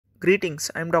Greetings,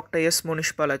 I am Dr. S.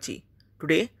 Monish Balaji.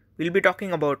 Today, we will be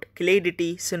talking about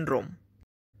Chilaiditi Syndrome.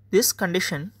 This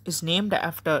condition is named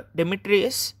after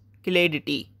Demetrius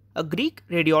Chilaiditi, a Greek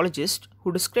radiologist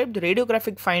who described the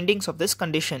radiographic findings of this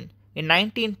condition in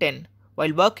 1910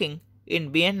 while working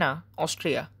in Vienna,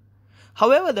 Austria.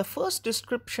 However, the first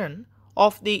description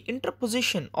of the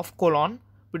interposition of colon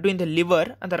between the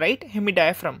liver and the right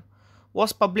hemidiaphragm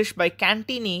was published by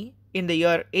Cantini in the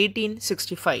year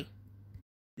 1865.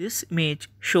 This image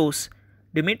shows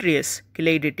Demetrius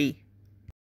Chilaiditi.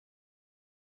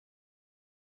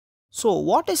 So,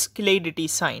 what is Chilaiditi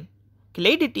sign?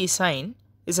 Chilaiditi sign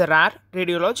is a rare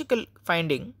radiological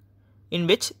finding in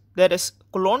which there is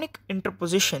colonic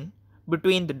interposition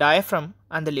between the diaphragm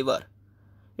and the liver.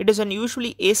 It is an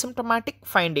usually asymptomatic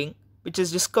finding which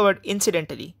is discovered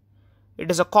incidentally.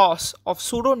 It is a cause of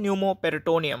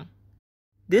pseudopneumoperitoneum.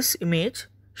 This image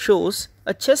shows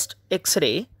a chest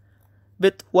X-ray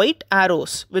with white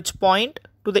arrows which point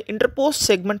to the interposed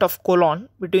segment of colon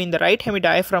between the right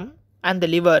hemidiaphragm and the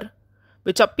liver,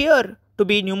 which appear to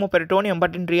be pneumoperitoneum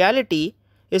but in reality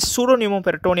is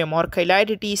pseudopneumoperitoneum or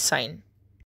Chilaiditi sign.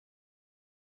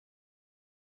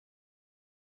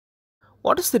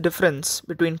 What is the difference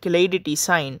between Chilaiditi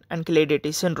sign and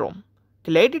Chilaiditi syndrome?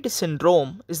 Chilaiditi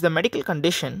syndrome is the medical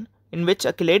condition in which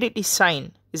a Chilaiditi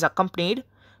sign is accompanied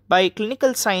by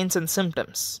clinical signs and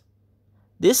symptoms.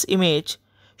 This image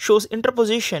shows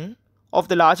interposition of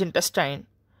the large intestine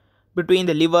between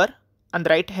the liver and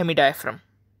the right hemidiaphragm.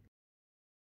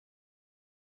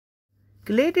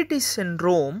 Chilaiditi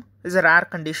syndrome is a rare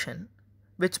condition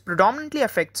which predominantly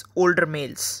affects older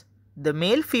males. The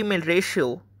male-female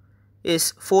ratio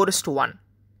is 4:1.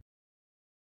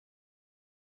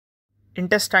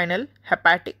 Intestinal,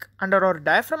 hepatic, and/or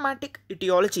diaphragmatic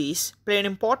etiologies play an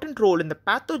important role in the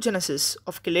pathogenesis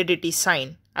of Chilaiditi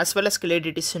sign as well as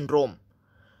Chilaiditi syndrome.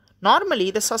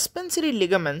 Normally, the suspensory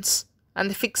ligaments and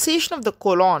the fixation of the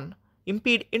colon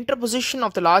impede interposition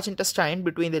of the large intestine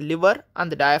between the liver and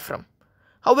the diaphragm.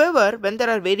 However, when there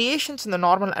are variations in the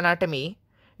normal anatomy,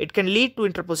 it can lead to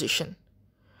interposition.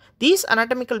 These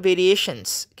anatomical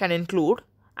variations can include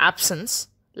absence,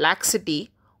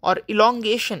 laxity, or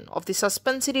elongation of the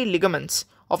suspensory ligaments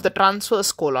of the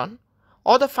transverse colon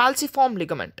or the falciform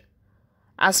ligament,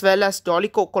 as well as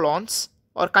dolichocolons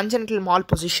or congenital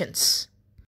malpositions.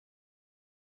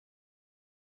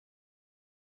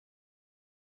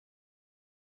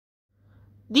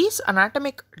 These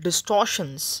anatomic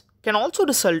distortions can also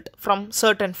result from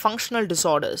certain functional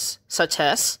disorders such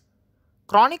as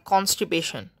chronic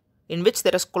constipation, in which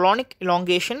there is colonic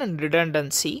elongation and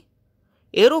redundancy,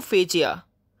 aerophagia,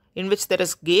 in which there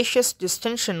is gaseous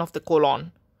distension of the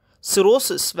colon,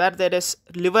 cirrhosis, where there is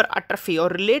liver atrophy or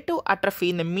relative atrophy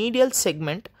in the medial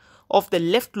segment of the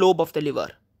left lobe of the liver,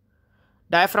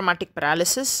 diaphragmatic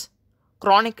paralysis,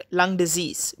 chronic lung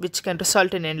disease, which can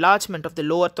result in enlargement of the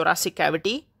lower thoracic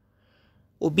cavity,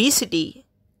 obesity,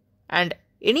 and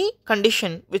any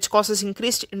condition which causes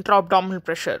increased intra-abdominal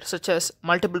pressure, such as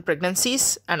multiple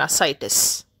pregnancies and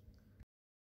ascites.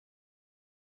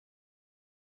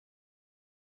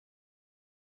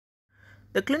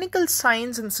 The clinical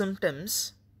signs and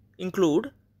symptoms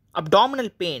include abdominal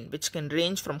pain, which can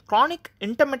range from chronic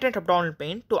intermittent abdominal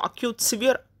pain to acute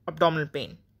severe abdominal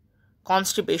pain,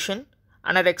 constipation,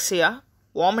 anorexia,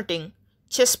 vomiting,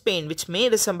 chest pain, which may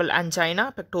resemble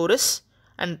angina pectoris,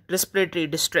 and respiratory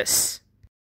distress.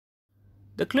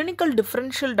 The clinical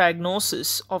differential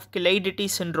diagnosis of Chilaiditi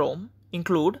syndrome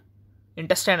include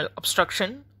intestinal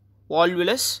obstruction,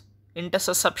 volvulus,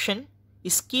 intersusception,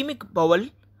 ischemic bowel,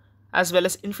 as well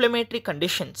as inflammatory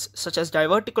conditions such as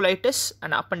diverticulitis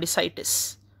and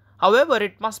appendicitis. However,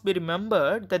 it must be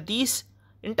remembered that these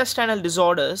intestinal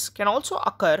disorders can also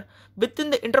occur within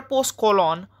the interposed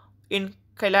colon in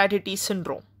Chilaiditi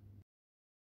syndrome.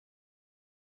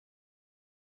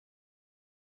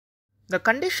 The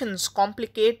conditions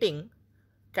complicating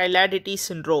Chilaiditi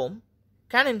syndrome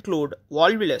can include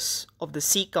volvulus of the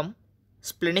cecum,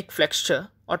 splenic flexure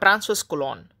or transverse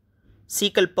colon,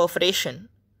 cecal perforation,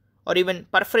 or even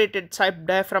perforated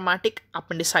subdiaphragmatic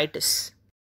appendicitis.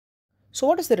 So,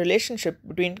 what is the relationship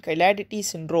between Chilaiditi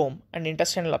syndrome and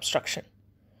intestinal obstruction?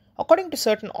 According to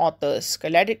certain authors,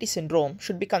 Chilaiditi syndrome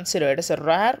should be considered as a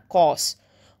rare cause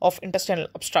of intestinal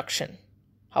obstruction.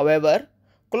 However,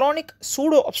 colonic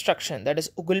pseudo-obstruction, that is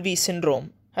Ogilvie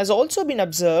syndrome, has also been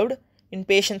observed in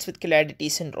patients with Chilaiditi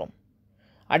syndrome.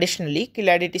 Additionally,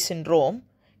 Chilaiditi syndrome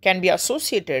can be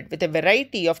associated with a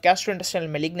variety of gastrointestinal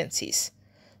malignancies,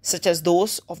 such as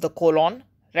those of the colon,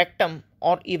 rectum,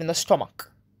 or even the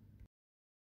stomach.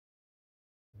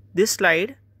 This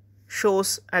slide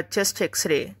shows a chest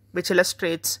X-ray which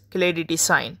illustrates Chilaiditi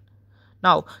sign.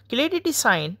 Now, Chilaiditi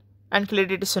sign and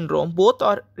Chilaiditi syndrome both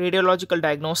are radiological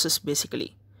diagnoses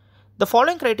basically. The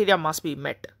following criteria must be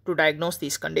met to diagnose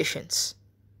these conditions.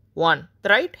 1. The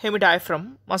right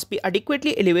hemidiaphragm must be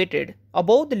adequately elevated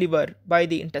above the liver by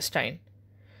the intestine.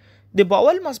 The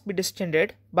bowel must be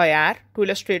distended by air to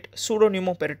illustrate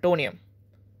pseudopneumoperitoneum.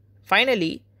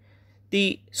 Finally,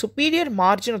 the superior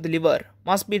margin of the liver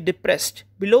must be depressed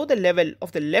below the level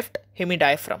of the left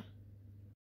hemidiaphragm.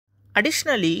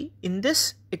 Additionally, in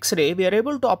this X-ray, we are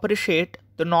able to appreciate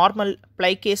the normal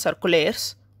plicae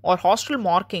circulares or hostile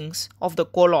markings of the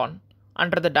colon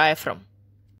under the diaphragm.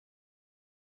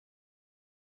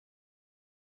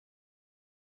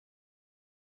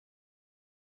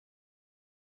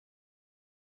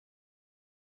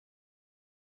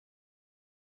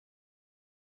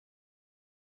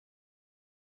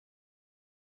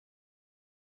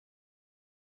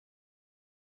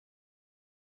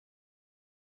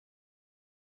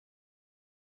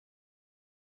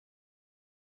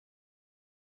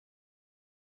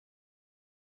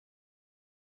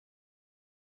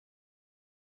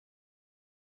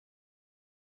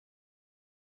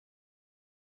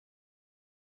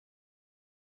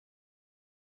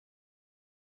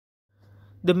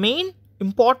 The main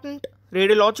important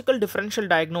radiological differential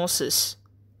diagnosis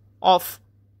of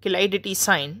Chilaiditi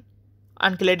sign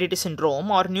and Chilaiditi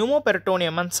syndrome are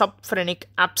pneumoperitoneum and subphrenic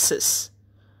abscess.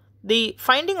 The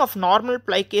finding of normal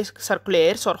plicae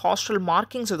circulares or hostile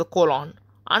markings of the colon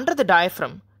under the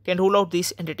diaphragm can rule out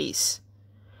these entities.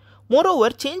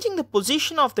 Moreover, changing the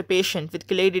position of the patient with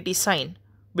Chilaiditi sign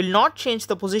will not change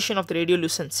the position of the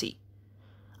radiolucency,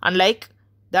 unlike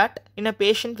that in a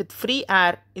patient with free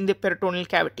air in the peritoneal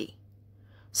cavity.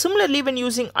 Similarly, when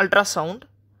using ultrasound,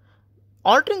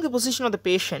 altering the position of the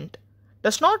patient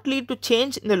does not lead to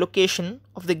change in the location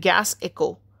of the gas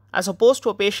echo as opposed to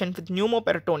a patient with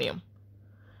pneumoperitoneum.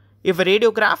 If a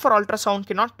radiograph or ultrasound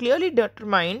cannot clearly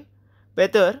determine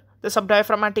whether the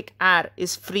subdiaphragmatic air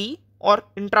is free or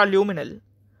intraluminal,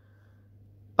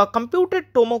 a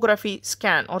computed tomography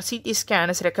scan or CT scan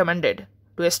is recommended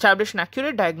to establish an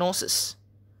accurate diagnosis,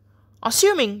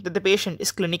 assuming that the patient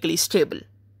is clinically stable.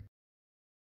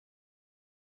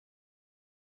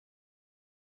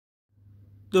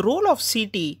 The role of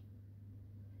CT.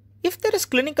 If there is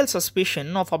clinical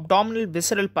suspicion of abdominal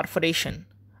visceral perforation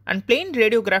and plain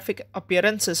radiographic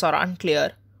appearances are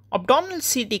unclear, abdominal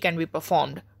CT can be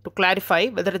performed to clarify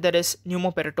whether there is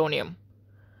pneumoperitoneum.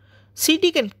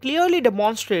 CT can clearly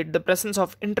demonstrate the presence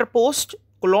of interposed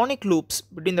colonic loops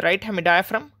between the right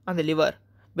hemidiaphragm and the liver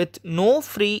with no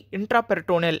free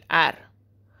intraperitoneal air,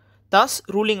 thus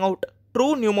ruling out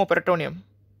true pneumoperitoneum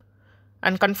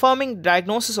and confirming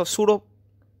diagnosis of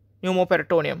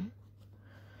pseudopneumoperitoneum.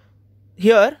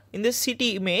 Here in this CT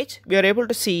image, we are able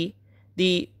to see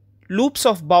the loops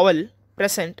of bowel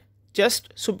present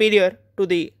just superior to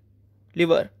the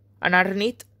liver and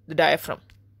underneath the diaphragm.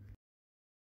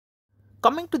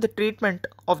 Coming to the treatment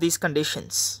of these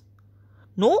conditions,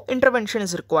 no intervention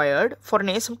is required for an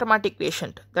asymptomatic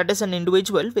patient, that is an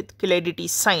individual with Chilaiditi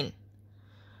sign.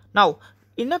 Now,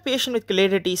 in a patient with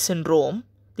Chilaiditi syndrome,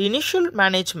 the initial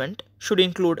management should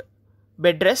include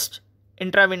bed rest,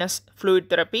 intravenous fluid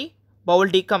therapy, bowel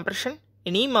decompression,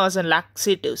 enemas and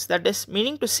laxatives, that is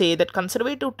meaning to say that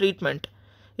conservative treatment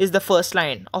is the first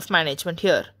line of management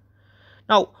here.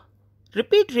 Now,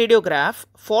 repeat radiograph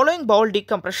following bowel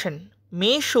decompression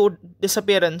may show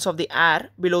disappearance of the air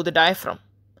below the diaphragm.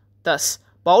 Thus,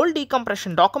 bowel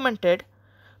decompression documented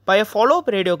by a follow-up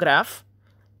radiograph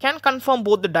can confirm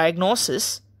both the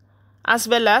diagnosis as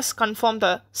well as confirm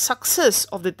the success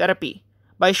of the therapy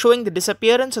by showing the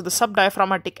disappearance of the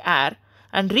subdiaphragmatic air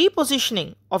and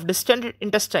repositioning of distended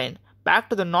intestine back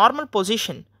to the normal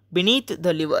position beneath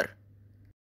the liver.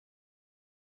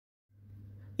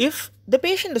 If the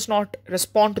patient does not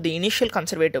respond to the initial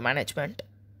conservative management,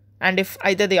 and if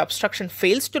either the obstruction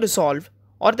fails to resolve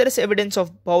or there is evidence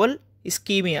of bowel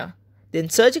ischemia, then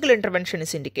surgical intervention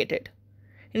is indicated.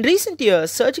 In recent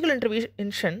years, surgical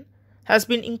intervention has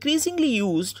been increasingly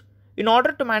used in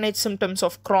order to manage symptoms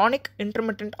of chronic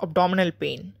intermittent abdominal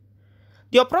pain.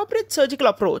 The appropriate surgical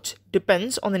approach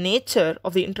depends on the nature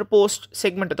of the interposed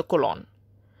segment of the colon.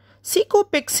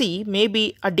 Cecopexy may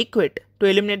be adequate to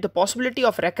eliminate the possibility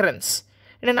of recurrence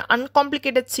in an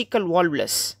uncomplicated cecal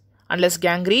volvulus, unless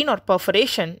gangrene or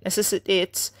perforation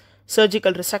necessitates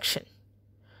surgical resection.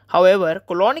 However,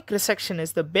 colonic resection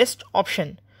is the best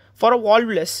option for a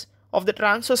volvulus of the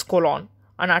transverse colon,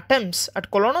 and attempts at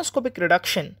colonoscopic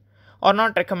reduction are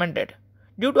not recommended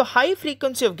due to high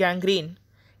frequency of gangrene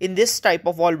in this type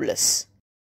of volvulus.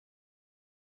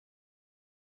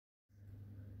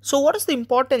 So what is the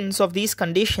importance of these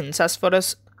conditions as far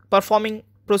as performing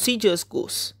procedures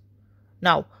goes?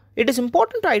 Now, it is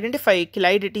important to identify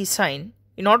Chilaiditi sign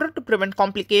in order to prevent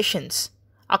complications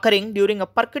occurring during a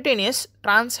percutaneous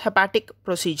transhepatic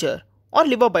procedure or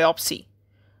liver biopsy.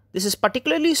 This is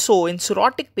particularly so in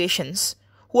cirrhotic patients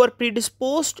who are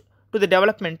predisposed to the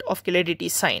development of Chilaiditi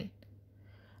sign.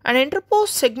 An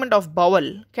interposed segment of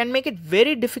bowel can make it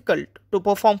very difficult to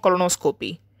perform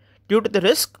colonoscopy due to the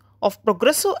risk of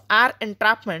progressive air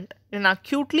entrapment in an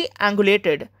acutely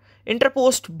angulated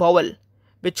interposed bowel,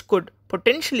 which could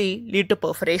potentially lead to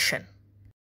perforation.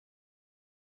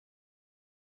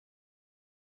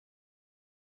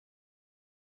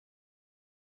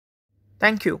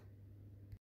 Thank you.